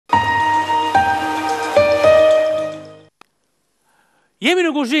Jemi në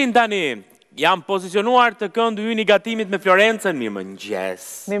kuzhinë tani. Jam pozicionuar të këndu ju një gatimit me Florencën. Mirëmëngjes.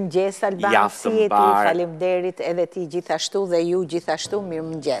 Mirëmëngjes, Alban, si e ti, faleminderit edhe ti gjithashtu dhe ju gjithashtu,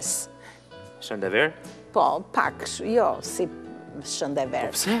 mirëmëngjes. Shëndever? Po, pak, jo, si shëndever.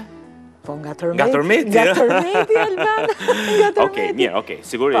 Po pse? Po nga tërmeti. Nga tërmeti? Nga tërmeti, Alban. Okej, mirë, okej.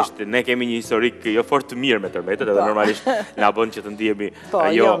 Sigurisht, ne kemi një historik jo fort të mirë me tërmetet, edhe normalisht nga bën që të ndihemi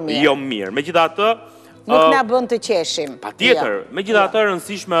jo mirë. Megjithatë, nuk na bën të qeshim. Patjetër, megjithatë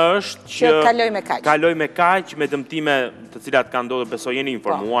rëndësishme është që kaloj me kaq, me dëmtime të cilat kanë ndodhur, besoj jeni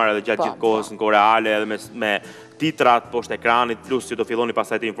informuar edhe gjatë gjithë kohës në kohë reale edhe me titrat poshtë ekranit, plus që do filloni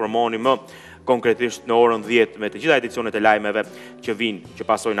pastaj të informoni më konkretisht në orën 10 me të gjitha edicionet e lajmeve që vinë, që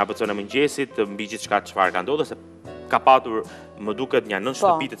pasojnë ABC-n e mëngjesit, mbi gjithçka çfarë ka ndodhur, se ka patur, më duket, një 9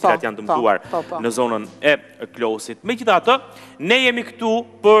 shtëpi të cilat janë dëmtuar në zonën e Klosit. Megjithatë, ne jemi këtu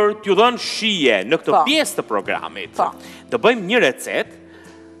për t'ju dhënë shije në këtë pjesë të programit. Të bëjmë një recet,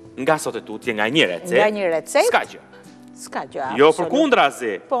 nga sot e tutje, nga një recet. Nga një recet? Ska gjë. Ska gjë. Jo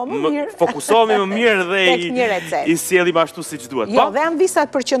përkundrazi. Po, më mirë. Fokusohemi më mirë dhe i sjellim ashtu siç duhet. Jo, dhe ambisat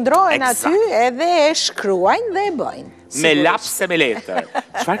përqendrohen aty edhe e shkruajnë dhe e bëjnë. Me laps e me letër.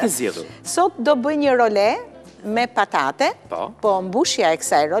 Çfarë ke zgjedhur? Sot do bëj një role me patate, po mbushja e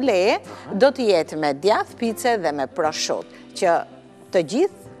kësaj roleje do të jetë me djath, pice dhe me prosciutto, që të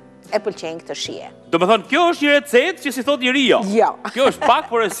gjithë e pëlqejnë këtë shije. Do me thonë, kjo është një recet që si thot njëri jo. Jo. Kjo është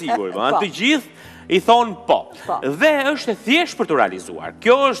pak por e sigur, të gjithë i thonë po. Dhe është e thjesht për të realizuar.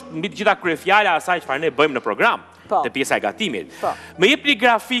 Kjo është mbi të gjitha kryefjala asaj çfarë ne bëjmë në program, te pjesa e gatimit. Më jepni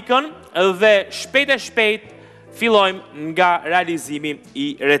grafikën dhe shpejt fillojmë nga realizimi i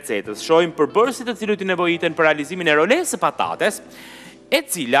recetës. Shohim përbërësit të cilët i nevojiten për realizimin e rolesë së patates, e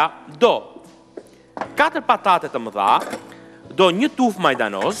cila do 4 patate të mëdha, do një tuf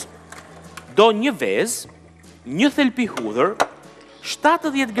majdanoz, do një vezë, një thelpi hudhër,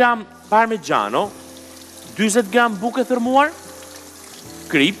 70 gram parmigiano, 40 gram bukë e thërmuar,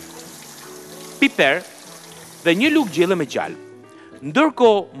 krip, piper dhe një lugë gjelle me gjallë.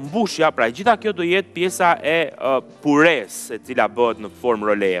 Ndërkohë mbushja, pra gjitha kjo do jetë pjesa e pures, e cila bëhet në formë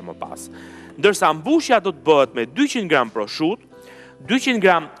roleje më pas. Ndërsa mbushja do të bëhet me 200 gram prosciutto, 200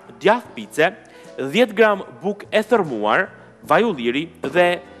 gram djath pice, 10 gram bukë e thërmuar, vaj ulliri dhe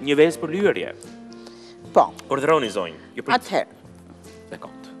një vezë për lyerje. Po. Ordëroni zonjë. Atëherë. Dhe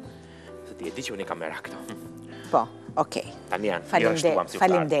kontë. Se ti e di që unë i kam merak këto. Po, okej. Tani janë,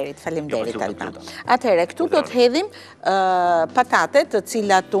 faleminderit, Alban. Atëherë, këtu do të hedhim patate të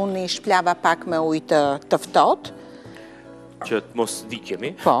cilat unë i shplava pak me ujë të ftohtë. Që të mos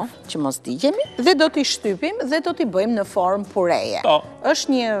diqemi. Po, që mos diqemi, dhe do t'i shtypim dhe do t'i bëjmë në formë pureje.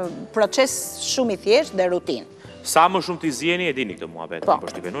 Është një proces shumë i thjeshtë dhe rutinë. Sa më shumë t'i zjeni, e dini këtë muhabet, më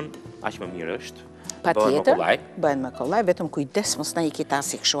përshtypjen unë, aq më mirë është. Patjetër, bëhen me kollaj, vetëm kujdes mos na i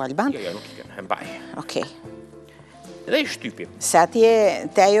kitasi kështu Alban. Jo, nuk i kënë, e mbaj. Okej. Dhe i shtypim. Se atje,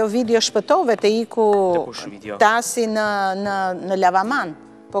 te ajo video shpëtove, te iku tasi në lavaman,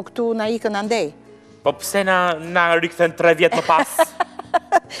 po këtu na ikën andej. Po pse na rikthen 3 vjet më pas?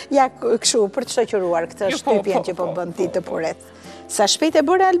 Ja, kështu, për të shoqëruar këtë shtypjen që po bën ti të puret. Sa shpejt e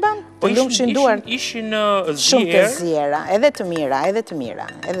bërë Alban? Të lumshin duart. Ishin shumë të zjera, edhe të mira,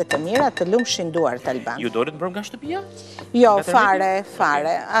 të lumshin duart Alban. Ju dorit mbrëm nga shtëpia? Jo,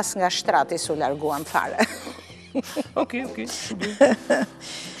 fare, as nga shtrati su larguam fare. Okej,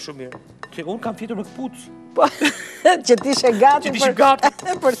 shumë mirë. Që unë kam fjetur në këpuc. Që t'ishe gati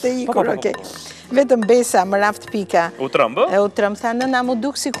për të ikur, okej. Vetëm besa më raft pika. U trëmbë? U trëmbë, tha, nëna mu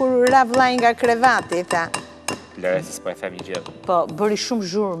duk si kur ravlaj nga krevati, tha. Lëresis po e them një gjë. Po, bëri shumë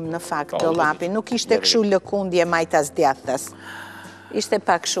zhurmë në fakt dollapi, nuk ishte këshu lëkundje majtas djathtas. Ishte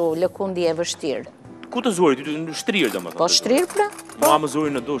pak këshu lëkundje e vështirë. Ku të zurit? Shtrirë do më thëmë. Po shtrirë pra? Mua më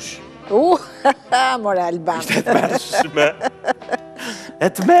zurit në dush. More Alban. Ishte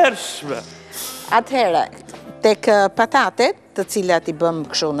të mërshme. Atëhere, tek patatet, të cilat i bëm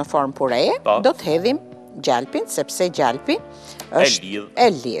këshu në formë pureje, do të hedhim gjalpin, sepse gjalpi është e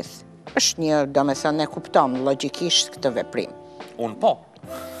lidh. është një, do me thënë, e kupton logikisht këtë veprim. Unë po.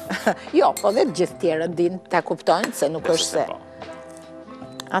 Jo, po dhe gjithë tjerë din ta kuptojnë, se nuk është se...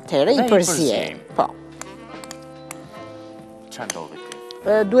 Atëhere i përzjejmë. Po. Qa ndodhë këti?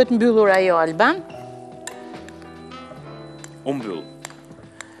 Duhet mbyllur ajo Alban. Unë mbyllë.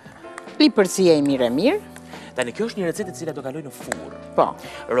 I përzjejmë mirë. Tani, kjo është një recetë e cila do kaloj në furë. Po.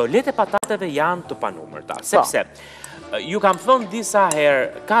 Rolet e patateve janë të panumërta, sepse ju kam thënë disa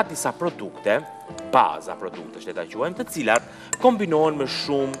herë, ka disa produkte, baza produkte, shte ta quajmë, të cilat kombinohen me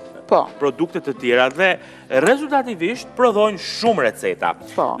shumë produkte të tjera dhe rezultativisht prodhojnë shumë receta.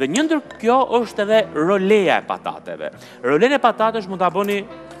 Dhe një ndër kjo është edhe roleja e patateve. Rolen e patatesh mund ta bëni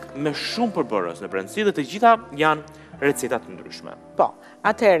me shumë përbërës në brendësi dhe të gjitha janë receta të ndryshme. Po,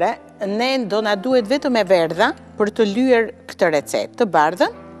 atëre, ne do na duhet vetëm e verdha për të lyer këtë recetë. Të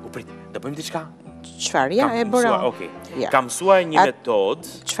bardhën? Do bëjmë diçka? Çfarë? Ja, e bëra. Okej. Kam mësuar një metodë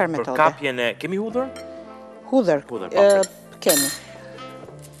për kapjen e... Kemi hudhër? Hudhër. Kemi.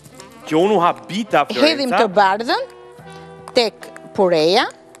 Që unë u habita, Florenca. Hedhim të bardhën tek pureja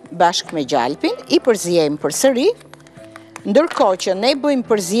bashkë me gjalpin, i përzjejmë përsëri, ndërkohë që ne bëjmë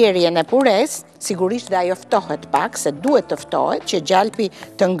përzjerjen e pures, sigurisht dhe ajo ftohet pak, se duhet të ftohet, që gjalpi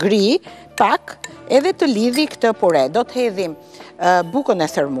të ngri pak, edhe të lidhi këtë pure. Do të hedhim bukën e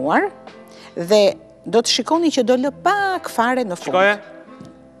thërmuar, dhe do të shikoni që do lë pak fare në fund. Shikoje?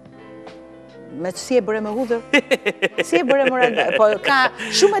 Me si e bëre me hudhër? Si e bëre më po ka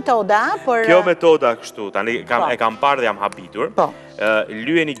shumë metoda, por... Kjo metoda kështu, tani e kam parë dhe jam habitur. Po.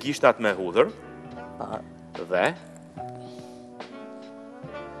 Lyeni gishtat me hudhër. Dhe...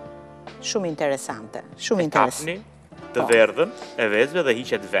 Shumë interesante, shumë interesante. Kapni të verdhën e vezve dhe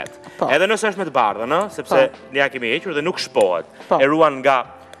hiqet vetë. Edhe nëse është me të bardhën, sepse ne ja kemi hequr dhe nuk shpohet. E ruan nga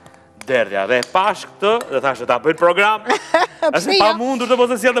derdhja dhe pash këtë dhe thashtë ta bëjnë program. Është pa mundur të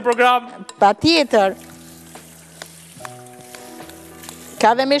mos e sjellë në program. Patjetër.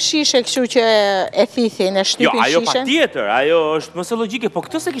 Ka dhe me shishe kështu që e thithin, e shtypin shishen? Jo, ajo patjetër, ajo është mëse logjike, po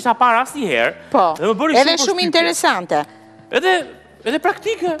këtë se kisha parë asnjëherë. Po, edhe shumë interesante. Edhe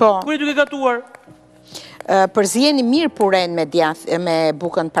praktike, kur e duke gatuar. Përzjeni mirë puren me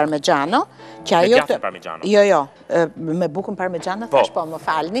bukën parmigiano. Me djathën parmigiano? Jo, me bukën parmigiano, thash po, më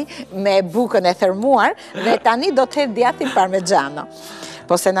falni, me bukën e thërmuar, dhe tani do të hedh djathin parmigiano.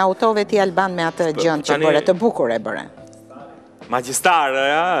 Po se na autove ti Alban me atë gjën që bëre, të bukur e bëre. Magjistarë,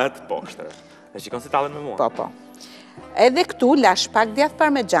 të poshtër. E shikon si tallen me mua. Po. Edhe këtu lash pak djath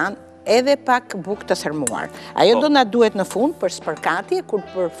parmigian, edhe pak bukë të thërmuar. Ajo do na duhet në fund për spërkatje, kur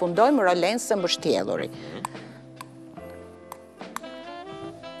përfundojmë rolen së mbështjelluri.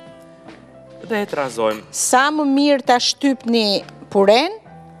 Dhe e trazojmë. Sa më mirë ta shtypni puren,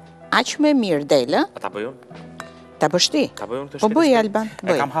 aq më mirë delë. A ta bëjon? Ta bësh ti? Ta bëjon këtë shpejt. Po bëj Alban,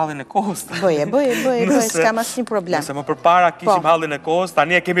 bëj. E kam hallin e kohës. Bëj, s'kam asnjë problem. Nëse më përpara kishim hallin e kohës,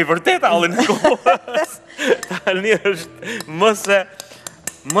 tani e kemi vërtet hallin e kohës. Tani është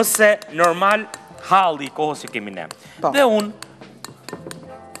mëse normal halli i kohës që kemi ne. Dhe unë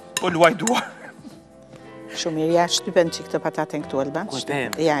po luaj duar. Shumë mirë, ja shtypen që këtë pataten këtu, Alban.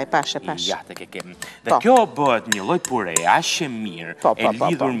 Ja, e pash. Ja, të kekem. Dhe kjo bëhet një lloj pure, aq e mirë, e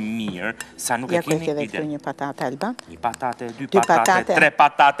lidhur mirë, sa nuk e keni ide. Ja, ku e ke një patate, Alban? Një patate, dy patate, tre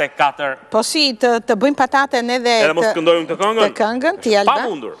patate, katër. Po si, të bëjmë pataten edhe... Edhe mos këndojmë të këngën? Të këngën, ti, Alban. Pa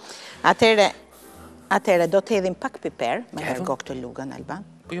mundur. Atere, do të hedhim pak piper, me hergo këtë lugën, Alban.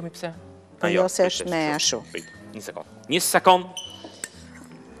 Po jo, mi pse? Po jo, se është me ashu. Një sekond.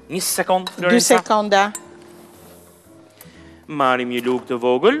 Një sekond, Florenca. 2 sekonda. Marim një lugë të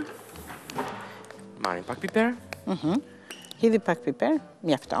vogël. Marim pak piper. Hidhi pak piper,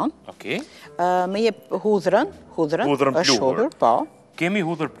 mjafton. Okej. Më jep hudhrën. Hudhrën është hudhër, po. Kemi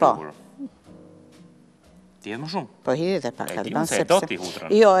hudhër pluhur. Ti edhe më shumë. Po hidhi dhe pak, Alban, sepse... E do ti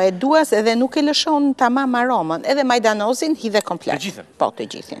hudhrën. Jo, e duas edhe nuk e lëshon tamam aromën. Edhe majdanozin hidhe komplet. Të gjithën? Po, të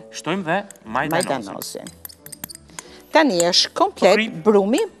gjithën. Shtojmë dhe majdanozin. Tani është komplet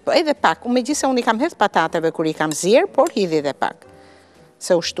brumi, edhe pak. Megjithëse unë i kam hedh patateve kur i kam zier, por hidhi dhe pak.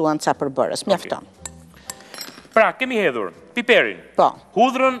 Se u shtuan ca përbërës, mjafton. Pra, kemi hedhur piperin. Po.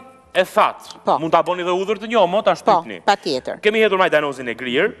 Hudhrën e thatë. Po. Mund ta bëni dhe hudhër të njomë, ta shtypni. Po, patjetër. Kemi hedhur majdanozin e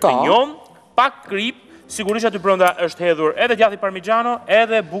grirë, të njomë, pak krip. Sigurisht aty brenda është hedhur edhe djathi parmigiano,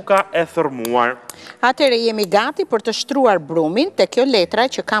 edhe buka e thërmuar. Atëre jemi gati për të shtruar brumin te kjo letra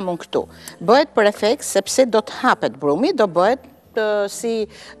që kam unë këtu. Bëhet për efekt sepse do të hapet brumi, do bëhet si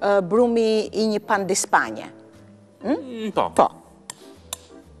brumi i një pan di Spanje. Po.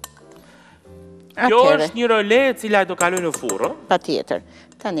 Kjo është një role e cila do kaloj në furrë. Patjetër.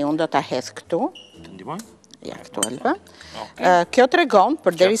 Tani unë do ta hedh këtu. Të ndihmoj? Ja, këtu Alba. Kjo tregon,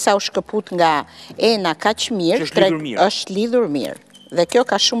 përderisa u shkëput nga ena kaq mirë, është lidhur mirë. Dhe kjo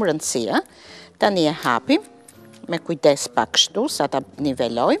ka shumë rëndësi. Tani e hapim, me kujdes pak kështu, sa ta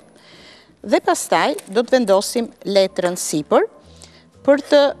nivelojmë. Dhe pastaj do të vendosim letrën sipër për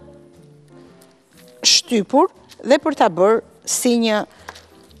të shtypur dhe për ta bërë si një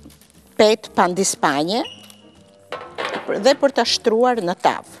pet pan di Spanje dhe për ta shtruar në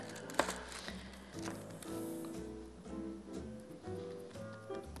tavë.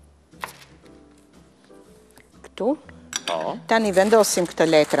 Tani vendosim këtë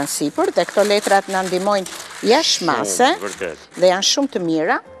letrën sipër dhe këto letrat na ndihmojnë jashtë mase dhe janë shumë të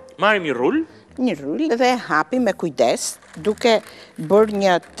mira. Marrim një rul. Një rul dhe hapim me kujdes, duke bërë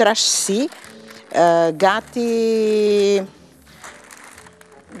një trashësi gati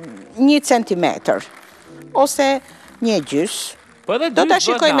 1 centimetër ose 1 gjys. Do ta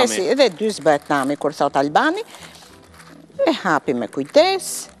shikojmë si edhe 2 bëhet nami kur thot Albani. E hapim me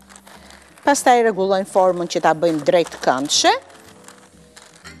kujdes. Pastaj rregullojmë formën që ta bëjmë drejt këndshë.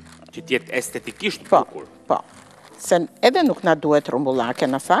 Që t'jetë estetikisht bukur. Po. Se edhe nuk na duhet rumbullake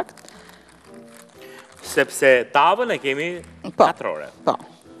në fakt. Sepse tavën e kemi 4 ore. Po.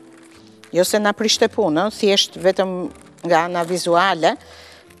 Jo se na prishte punën, thjesht vetëm nga ana vizuale.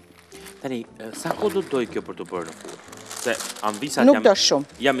 Tani, sa kohë do doj kjo për të bërë në furrë? Se ambisat nuk do shumë.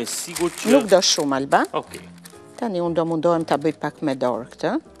 Jam e sigurt që... Nuk do shumë, Alba. Okej. Tani unë do mundohem ta bëj pak me dorë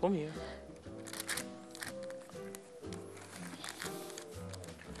këtë. Po mirë.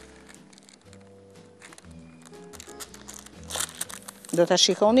 Do ta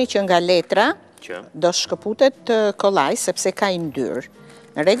shikoni që nga letra do shkëputet kollaj sepse ka i ndyrë.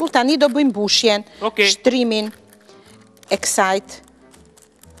 Në rregull, tani do bëjmë mbushjen, shtrimin e kësajt.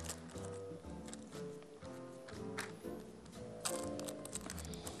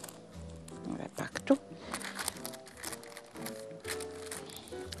 Pak këtu.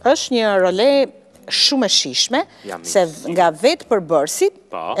 Është një role shumë e shishme, se nga vetë përbërësit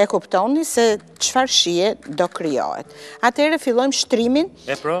e kuptoni se çfarë shije do krijohet. Atëherë fillojmë shtrimin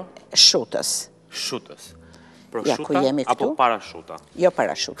e shutës. Shutës. Prosciuta apo parashuta? Jo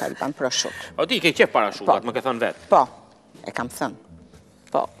parashuta, Alban, prosciut. O ti ke qef parashutat, më ke thënë vetë? Po, e kam thënë.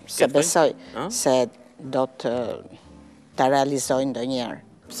 Po, se besoj se do të realizoj ndonjëherë.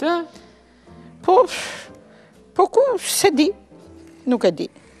 Pse? Po ku, se di, nuk e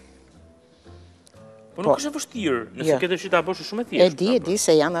di. Po nuk është e vështirë, nëse ke dëshirë ta bësh shumë e thjeshtë. E di,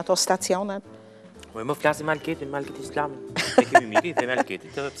 se janë ato stacionet. Po më flasim me Alketin Islamin. E kemi miri, themi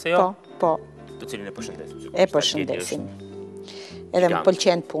Alketit, pse jo? Po. Të cilin e përshëndesim. E përshëndesim. Edhe më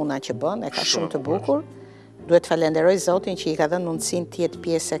pëlqen puna që bën, e ka shumë të bukur. Duhet falenderoj Zotin që i ka dhënë mundësinë të jetë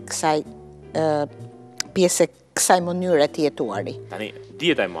pjesë e kësaj mënyre të jetuari. Tani,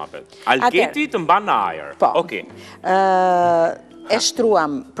 dieta e muhabet. Alketi të mban në ajër. Po. Okej. E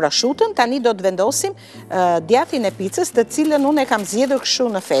shtruam proshutën, tani do të vendosim djathin e picës, të cilën unë e kam zgjedhur kështu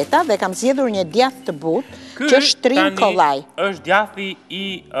në feta dhe kam zgjedhur një djath të butë që shtrin kollaj. Ky është djathi i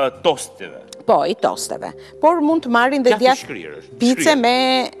tosteve. Po, i tosteve. Por mund të marrin dhe djath pice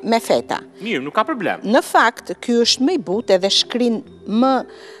me feta. Mirë, nuk ka problem. Në fakt, ky është më i butë edhe shkrin më,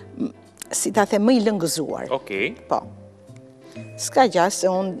 si ta them, më i lëngëzuar. Okej. Po. S'ka gjasë, se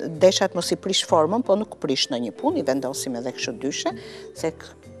unë deshat mos i prish formën, po nuk prish në një punë, i vendosim edhe kështu dyshe, se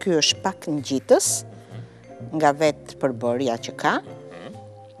ky është pak ngjitës, nga vetë përbërja që ka.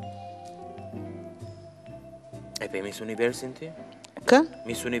 E pe Miss Universin ti? Kë?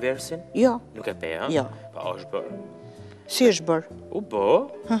 Miss Universin? Jo. Nuk e pe, ha? Jo. Pa, është bërë. Si është bërë? U bë,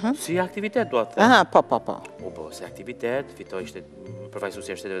 si aktivitet do atë. Aha, po. U bë, si aktivitet, fitoj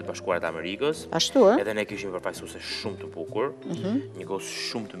përfaqësuesja e Shteteve të Bashkuara të Amerikës. Ashtu, Edhe ne kishim përfaqësuese shumë të bukur, një gocë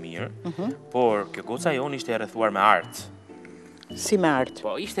shumë të mirë, por kjo goca jonë ishte e rrethuar me art. Si me art?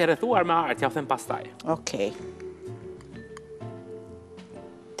 Po, ishte e rrethuar me art, ja them pastaj. Okej.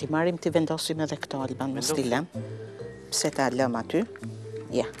 Ti marrim ti vendosim edhe këto, Alban, me stilem. Pse ta lëm aty?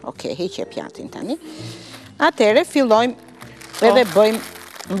 Ja, okej, hiqe pjatin tani. Atëre fillojmë edhe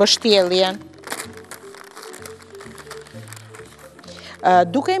bëjmë mbështjelljen.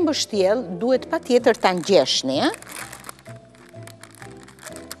 Duke i mbështjell, duhet patjetër ta ngjeshni,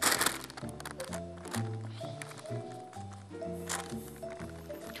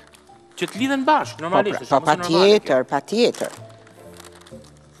 Që të lidhen bashkë, normalisht. Po, patjetër.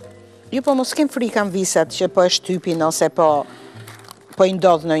 Jo, po mos kem frikën visat që po e shtypin ose po i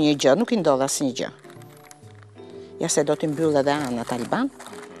ndodh në një gjë, nuk i ndodh asnjë gjë. Ja se do t'i mbyll edhe anët, Alban.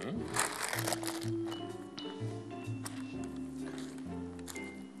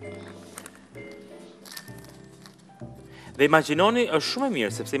 Dhe imagjinoni, është shumë e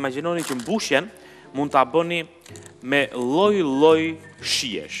mirë, sepse imagjinoni që mbushjen mund ta bëni me lloj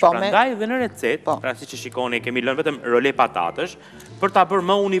shijesh. Prandaj dhe në recetë, pra siç e shikoni, kemi lënë vetëm role patatësh për ta bërë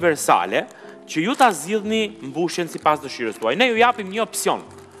më universale, që ju ta zgjidhni mbushjen sipas dëshirës tuaj. Ne ju japim një opsion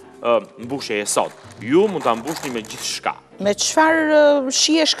mbushjeje sot. Ju mund ta mbushni me gjithçka. Me çfarë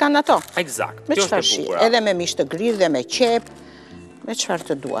shijesh kanë ato? Eksakt. Me çfarë shijesh? Edhe me mish të grirë dhe me qep, me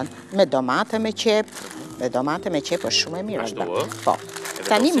çfarë të duan. Me domate me qep. Me domate me qep është shumë e mirë. Ashtu, po.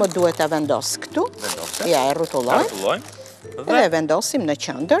 Tani më duhet ta vendos këtu. Ja, e rrotulloj. Dhe vendosim në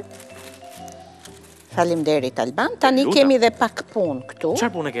qendër. Faleminderit Alban. Tani kemi dhe pak punë këtu.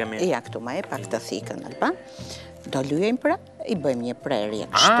 Çfarë punë kemi? Ja, këtu ma e pak të thikën Alban. Do lyejmë pra, i bëjmë një prerje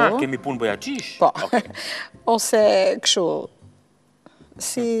kështu. Kemi punë bojaqish? Po. Ose kështu,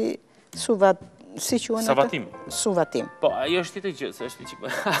 si suvat, si quhen atë? Savatim. Suvatim. Po, ajo është tjetër gjë, se është çik.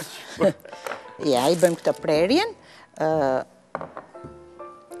 Ja, i bëjmë këtë prerjen.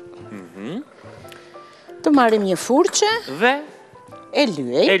 Të marrim një furçe. Dhe? E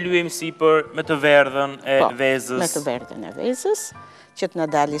lyej. E lyejmë sipër me të verdhën e vezës. Me të verdhën e vezës, që të në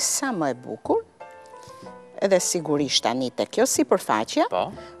dali sa më e bukur. Edhe sigurisht tani te kjo sipërfaqja,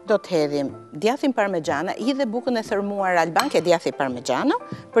 do të hedhim djathim parmigiano, i dhe bukën e thërmuar Alban, ke djathi parmigiano,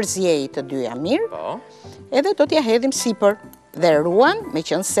 përzjej të dyja mirë. Edhe do t'ja hedhim sipër dhe ruan, me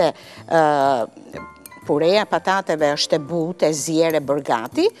qënë se pureja patateve është e butë, e zjere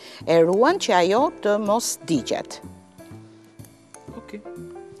bërgati, e ruan që ajo të mos digjet.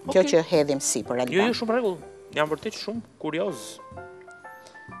 Kjo që hedhim sipër Alban. Jo, shumë rregull. Jam vërtet shumë kurioz.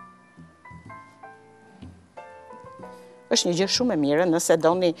 Është një gjë shumë e mirë, nëse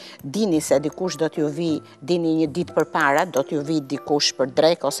dini se dikush do t'ju vi, dini një ditë përpara, do t'ju vi dikush për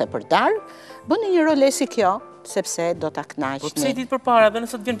drek ose për darë, bëni një role si kjo, sepse do t'a knaqni. Po pse ditë përpara, dhe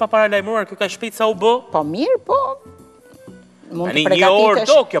nëse të vjen pa para lajmëruar, kjo ka shpejt sa u bë? Po mirë, po mund të përgatitesh. Një orë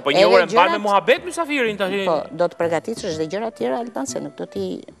do kjo, po një orë e mban me muhabet mysafirin tash. Po, do të përgatitesh dhe gjëra tjera Alban, se nuk do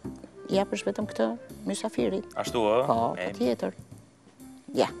t'i japësh vetëm këtë mysafirit. Ashtu ë? Po, patjetër.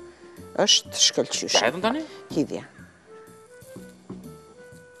 Ja, është shkëlqyshëm. Ja, hedhëm tani? Hidhja.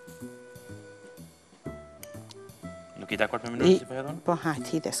 Nuk i dakord me mënyrën si po hedhën? Po hajt,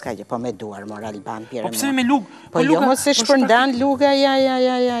 hidhe s'ka gjë, po me duar mor Alban, pjere. Po pse me lugë? Po jo mos se shpërndan luga, ja.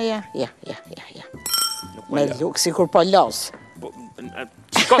 Me lugë, sikur po los.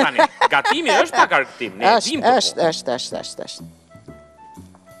 Qiko tani, gatimi është pak argëtim, ne dim të po. Është.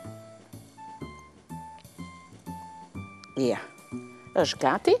 Ja, është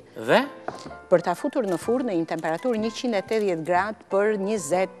gati. Dhe? Për ta futur në furrë në një temperaturë 180 gradë për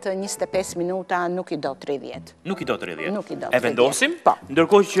 20-25 minuta, nuk i do 30. Nuk i do 30? Nuk i do 30. E vendosim? Po.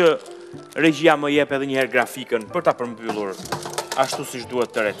 Ndërkohë që regjia më jep edhe njëherë grafikën për ta përmbyllur ashtu siç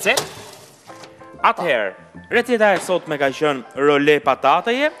duhet të recet. Atëherë, receta e sot me ka qenë role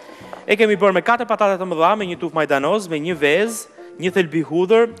patateje. E kemi bërë me 4 patate të mëdha, me një tufë majdanoz, me një vezë, një thelbi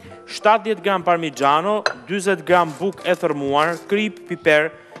hudhër, 70 gram parmigiano, 40 gram bukë e thërmuar, krip, piper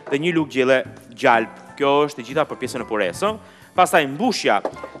dhe një lugë gjelle gjalp. Kjo është e gjitha për pjesën e puresë. Pastaj mbushja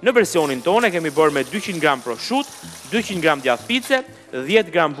në versionin tonë kemi bërë me 200 gram prosciutto, 200 gram djath pice, 10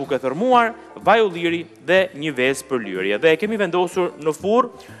 gram bukë e thërmuar, vaj ulliri dhe një vezë për lyrje. Dhe kemi vendosur në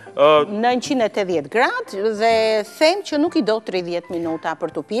furrë në 180 gradë dhe them që nuk i do 30 minuta për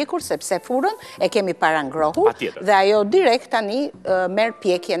të pjekur, sepse furrën e kemi para ngrohur dhe ajo direkt tani merr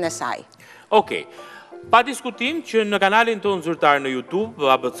pjekjen e saj. Okej. Pa diskutim që në kanalin tonë zyrtar në YouTube,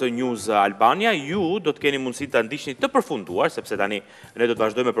 ABC News Albania, ju do të keni mundësi të ndiqni të përfunduar, sepse tani ne do të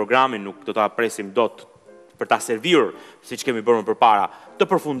vazhdojmë me programin, nuk do ta presim dot për ta servirur, si që kemi bërë më përpara, të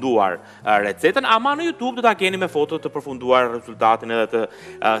përfunduar recetën, ama në YouTube do ta keni me foto të përfunduar rezultatin edhe të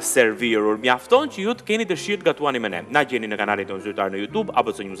servirur. Mjafton që ju të keni dëshirë të gatuani me ne. Na gjeni në kanalin tonë zyrtar në YouTube,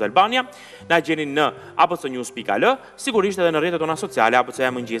 ABC News Albania, na gjeni në abcnews.al, sigurisht edhe në rrjetet tona sociale, ABC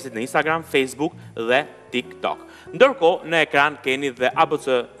E Mëngjesit në Instagram, Facebook dhe TikTok. Ndërkohë, në ekran keni dhe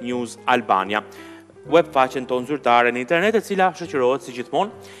ABC News Albania, web faqen tonë zyrtare në internet, e cila shoqërohet si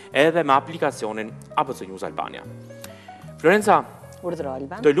gjithmonë edhe me aplikacionin ABC News Albania. Florenca, urdhëro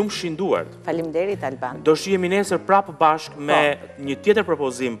Alban. Të lumë shinduar. Faleminderit Alban. Do shihemi nesër prapë bashkë me një tjetër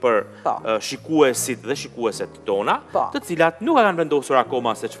propozim për shikuesit dhe shikueset tona, të cilat nuk kanë vendosur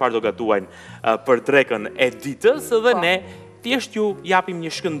akoma se çfarë do gatuajnë për drekën e ditës dhe ne thjesht ju japim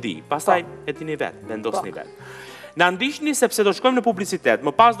një shkëndi. Pastaj e dini vetë, vendosni vetë. Në ndiqni sepse do shkojmë në publicitet,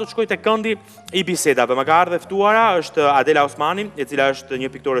 më pas do të shkoj te këndi i bisedave. Më ka ardhe ftuara është Adela Osmani, e cila është një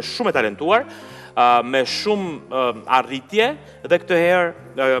piktore shumë e talentuar, me shumë arritje, dhe këtë herë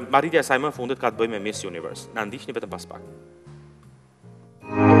arritja e saj më fundit ka të bëjë me Miss Universe. Na ndiqni vetëm pas pak.